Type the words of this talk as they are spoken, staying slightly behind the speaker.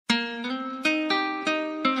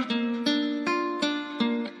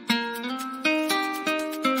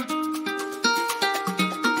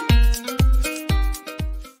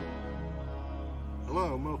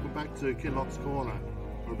to Kinloch's Corner.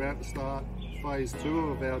 We're about to start phase 2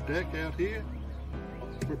 of our deck out here.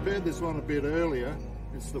 Prepared this one a bit earlier.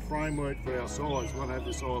 It's the framework for our sides. We want to have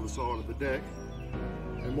this either side of the deck.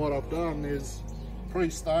 And what I've done is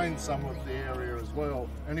pre-stained some of the area as well.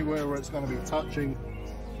 Anywhere where it's going to be touching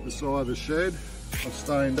the side of the shed, I've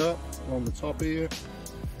stained up on the top here.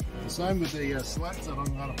 The same with the slats that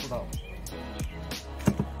I'm going to put up.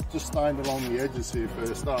 Just stained along the edges here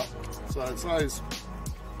first up. So it says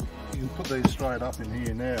you can put these straight up in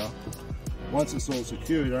here now. Once it's all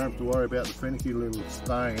secure, you don't have to worry about the finicky little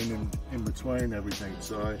stain in between everything.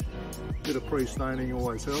 So a bit of pre-staining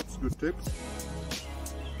always helps, good tip.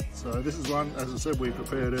 So this is one, as I said, we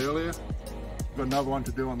prepared earlier. We've got another one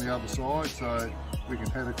to do on the other side, so we can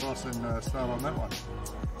head across and start on that one.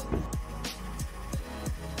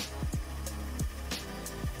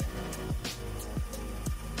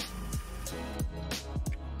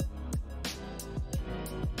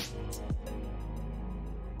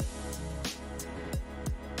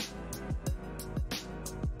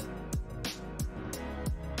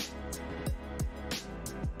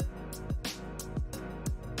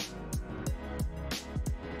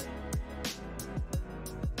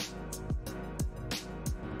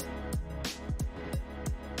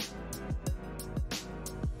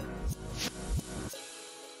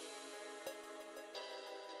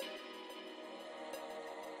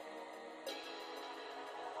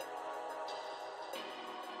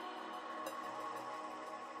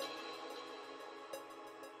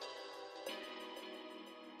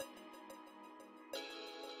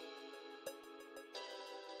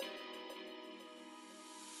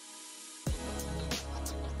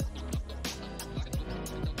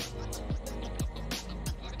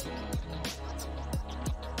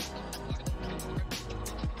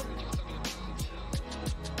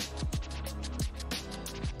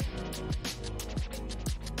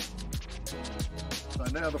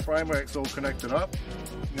 So now the framework's all connected up.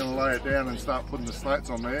 I'm going to lay it down and start putting the slats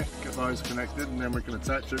on there, get those connected, and then we can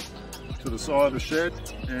attach it to the side of the shed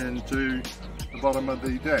and to the bottom of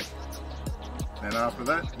the deck. And after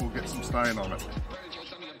that, we'll get some stain on it.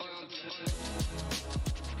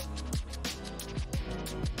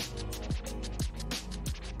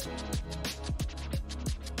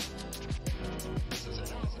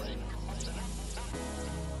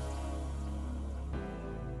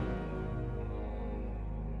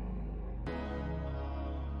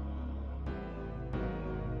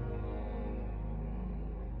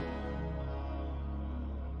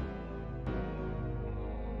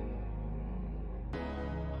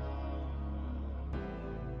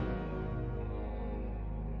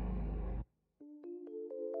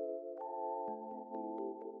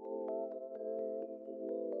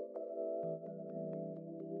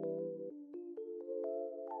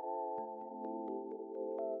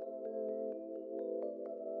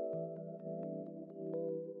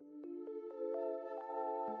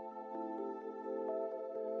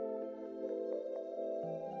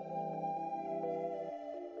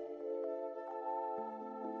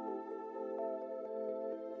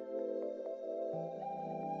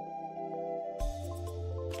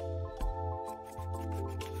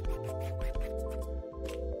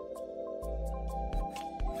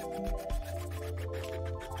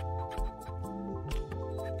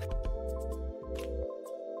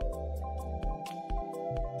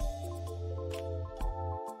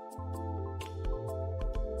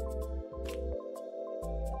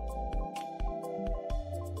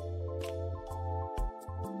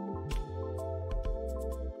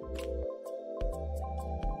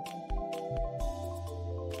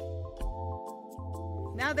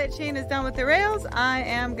 Now that Shane is done with the rails, I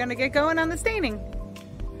am going to get going on the staining.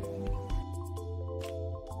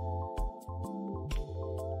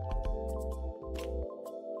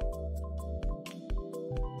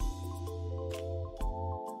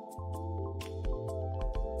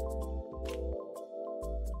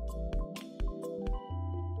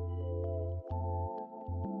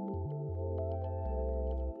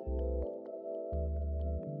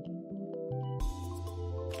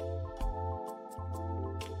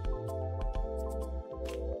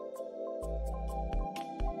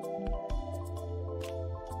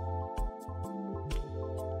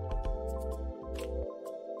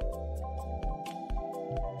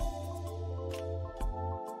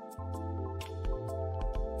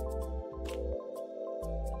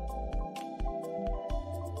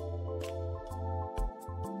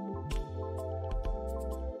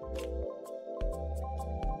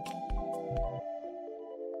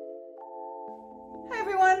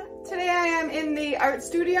 Today I am in the art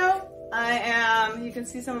studio. You can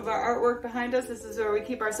see some of our artwork behind us. This is where we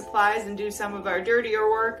keep our supplies and do some of our dirtier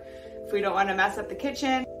work. if we don't want to mess up the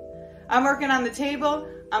kitchen. I'm working on the table.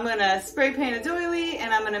 I'm gonna spray paint a doily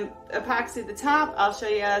and I'm gonna epoxy the top. I'll show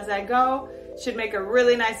you as I go. Should make a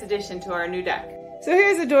really nice addition to our new deck. So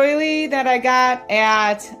here's a doily that I got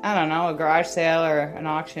at, I don't know, a garage sale or an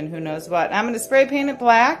auction, who knows what. I'm gonna spray paint it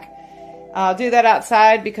black. I'll do that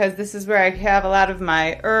outside because this is where I have a lot of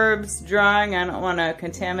my herbs drying. I don't wanna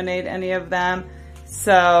contaminate any of them.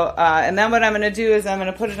 So, and then what I'm gonna do is I'm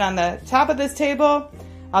gonna put it on the top of this table.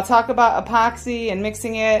 I'll talk about epoxy and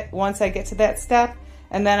mixing it once I get to that step.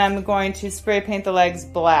 And then I'm going to spray paint the legs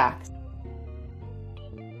black.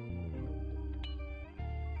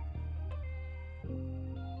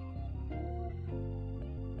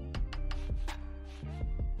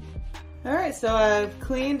 All right, so I've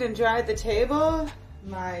cleaned and dried the table.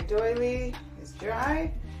 My doily is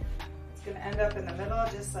dry. It's gonna end up in the middle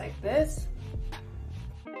just like this.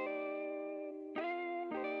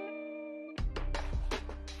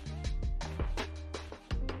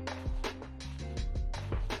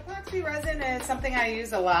 Epoxy resin is something I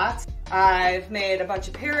use a lot. I've made a bunch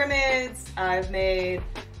of pyramids. I've made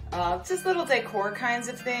just little decor kinds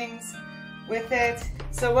of things with it.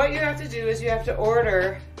 So what you have to do is you have to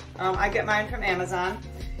order, I get mine from Amazon,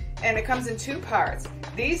 and it comes in 2 parts.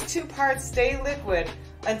 These 2 parts stay liquid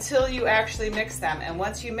until you actually mix them. And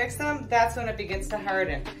once you mix them, that's when it begins to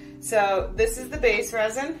harden. So this is the base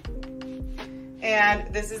resin,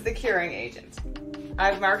 and this is the curing agent.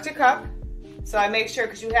 I've marked a cup. So I make sure,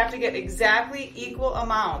 because you have to get exactly equal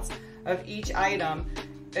amounts of each item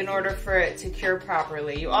in order for it to cure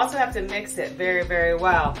properly. You also have to mix it very, very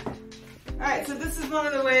well. All right, so this is one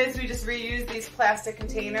of the ways we just reuse these plastic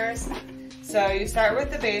containers. So you start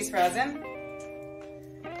with the base resin.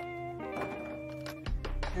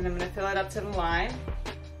 And I'm gonna fill it up to the line.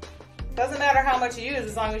 Doesn't matter how much you use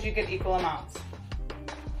as long as you get equal amounts.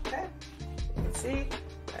 Okay, let's see,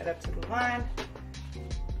 right up to the line.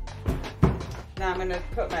 Now I'm gonna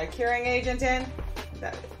put my curing agent in,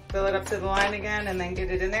 fill it up to the line again, and then get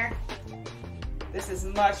it in there. This is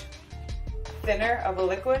much thinner of a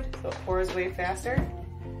liquid, so it pours way faster.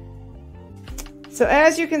 So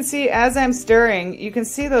as you can see, as I'm stirring, you can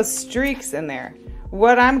see those streaks in there.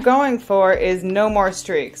 What I'm going for is no more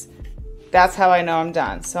streaks. That's how I know I'm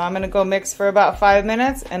done. So I'm gonna go mix for about 5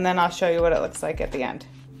 minutes, and then I'll show you what it looks like at the end.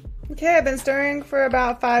 Okay, I've been stirring for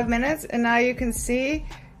about 5 minutes, and now you can see,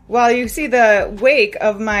 while you see the wake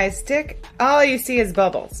of my stick, all you see is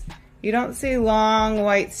bubbles. You don't see long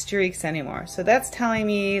white streaks anymore. So that's telling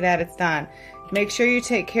me that it's done. Make sure you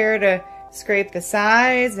take care to scrape the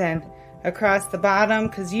sides and across the bottom,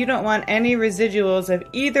 because you don't want any residuals of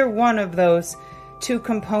either one of those 2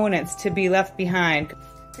 components to be left behind.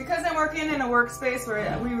 Because I'm working in a workspace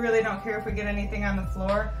where we really don't care if we get anything on the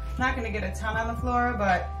floor. I'm not gonna get a ton on the floor,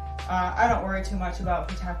 but I don't worry too much about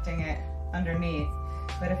protecting it underneath.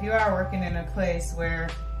 But if you are working in a place where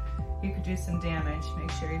you could do some damage,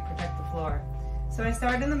 make sure you protect the floor. So I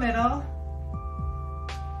start in the middle,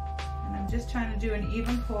 and I'm just trying to do an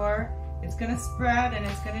even pour. It's gonna spread and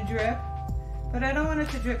it's gonna drip, but I don't want it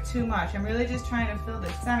to drip too much. I'm really just trying to fill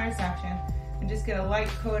the center section and just get a light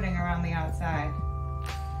coating around the outside.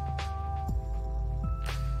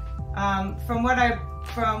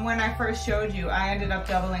 From when I first showed you, I ended up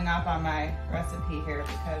doubling up on my recipe here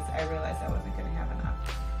because I realized I wasn't gonna have enough.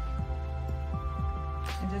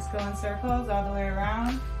 And just go in circles all the way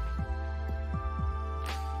around.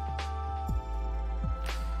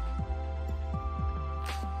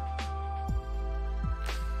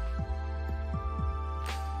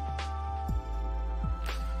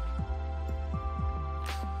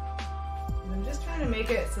 And I'm just trying to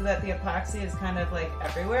make it so that the epoxy is kind of like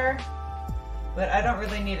everywhere, but I don't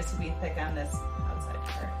really need it to be thick on this outside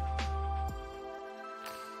part.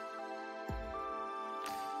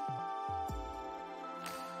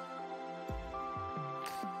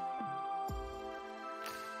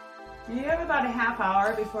 You have about a half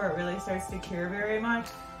hour before it really starts to cure very much,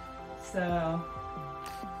 so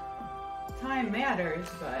time matters,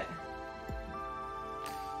 but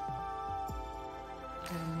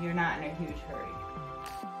you're not in a huge hurry.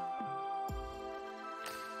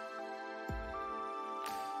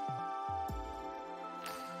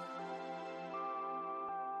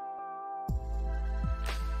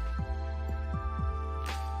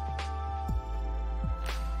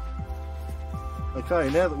 Okay,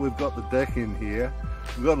 now that we've got the deck in here,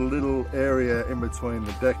 we've got a little area in between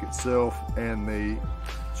the deck itself and the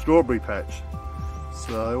strawberry patch.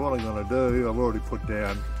 So what I'm going to do, I've already put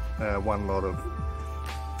down one lot of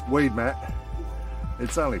weed mat.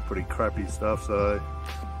 It's only pretty crappy stuff, so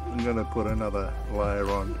I'm going to put another layer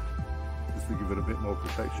on just to give it a bit more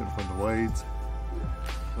protection from the weeds.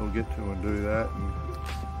 I'll get to and do that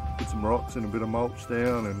and put some rocks and a bit of mulch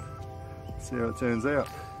down and see how it turns out.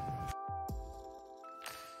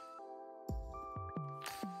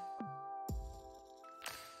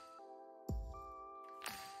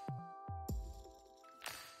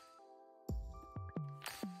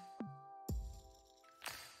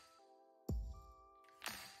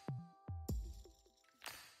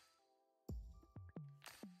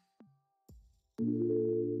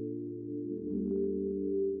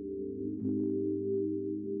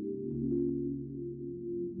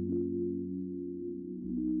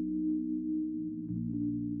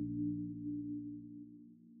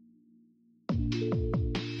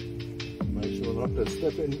 Make sure not to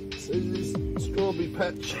step in Susie's strawberry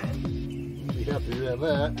patch. Be happy about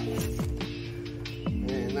that.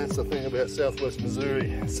 And that's the thing about southwest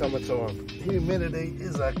Missouri, summertime. Humidity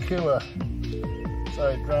is a killer.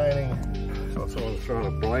 So draining. It's like someone's throwing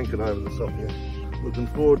a blanket over the top here. Looking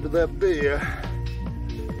forward to that beer.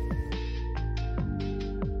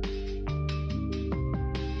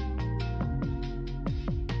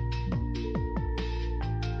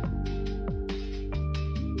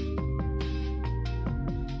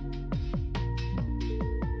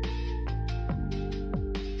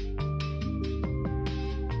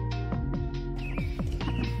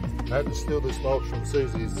 I had to steal this mulch from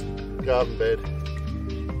Susie's garden bed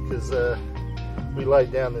because we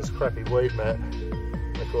laid down this crappy weed mat.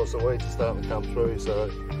 And of course the weeds are starting to come through, so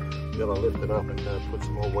I'm going to lift it up and put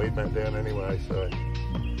some more weed mat down anyway. So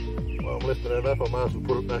while I'm lifting it up, I might as well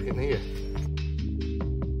put it back in here.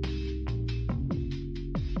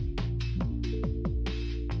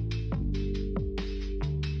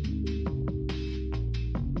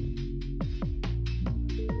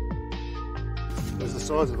 There's the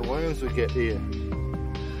size of the worms we get here.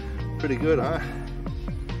 Pretty good, huh?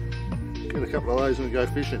 Get a couple of those when we go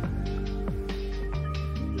fishing.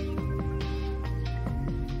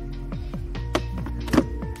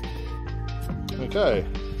 Okay,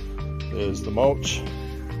 there's the mulch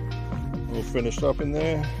all finished up in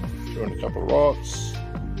there. Throwing a couple of rocks,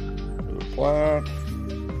 a little plant.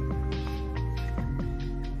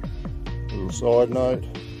 A little side note.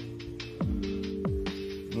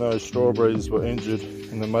 No strawberries were injured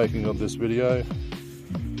in the making of this video.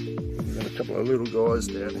 We've got a couple of little guys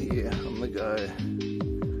down here on the go.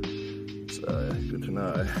 So good to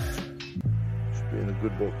know. Should be in the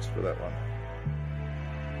good books for that one.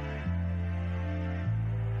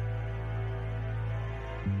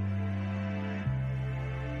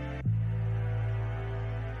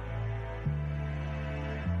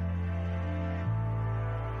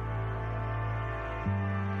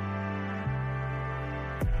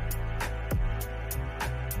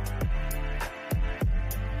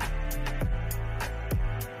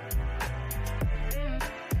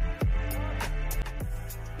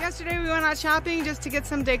 Yesterday we went out shopping just to get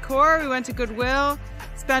some decor. We went to Goodwill,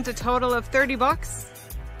 spent a total of 30 bucks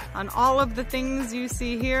on all of the things you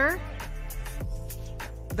see here.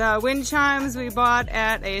 The wind chimes we bought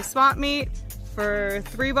at a swap meet for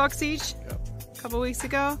 3 bucks each a couple weeks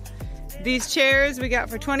ago. These chairs we got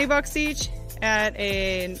for 20 bucks each at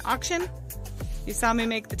an auction. You saw me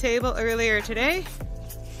make the table earlier today.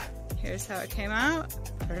 Here's how it came out.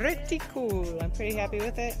 Pretty cool. I'm pretty happy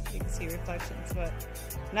with it. You can see reflections, but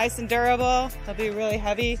nice and durable. They'll be really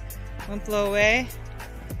heavy, won't blow away.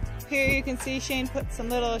 Here you can see Shane put some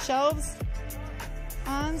little shelves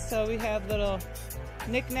on, so we have little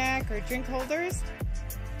knick-knack or drink holders.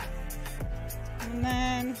 And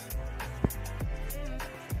then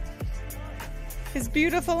his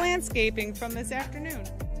beautiful landscaping from this afternoon.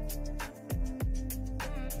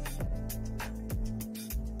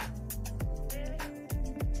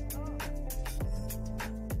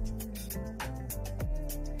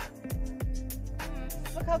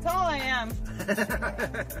 Look how tall I am.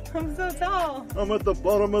 I'm so tall. I'm at the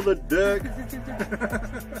bottom of the deck.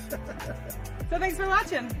 So thanks for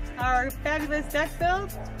watching our fabulous deck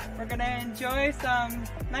build. We're gonna enjoy some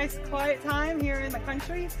nice quiet time here in the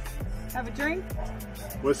country. Have a drink.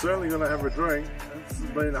 We're certainly gonna have a drink. This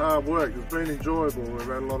has been hard work. It's been enjoyable. We've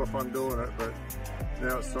had a lot of fun doing it, but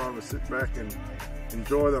now it's time to sit back and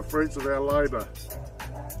enjoy the fruits of our labor.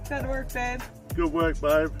 Good work, babe. Good work,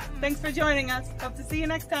 babe. Thanks for joining us. Hope to see you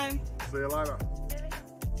next time. See you later.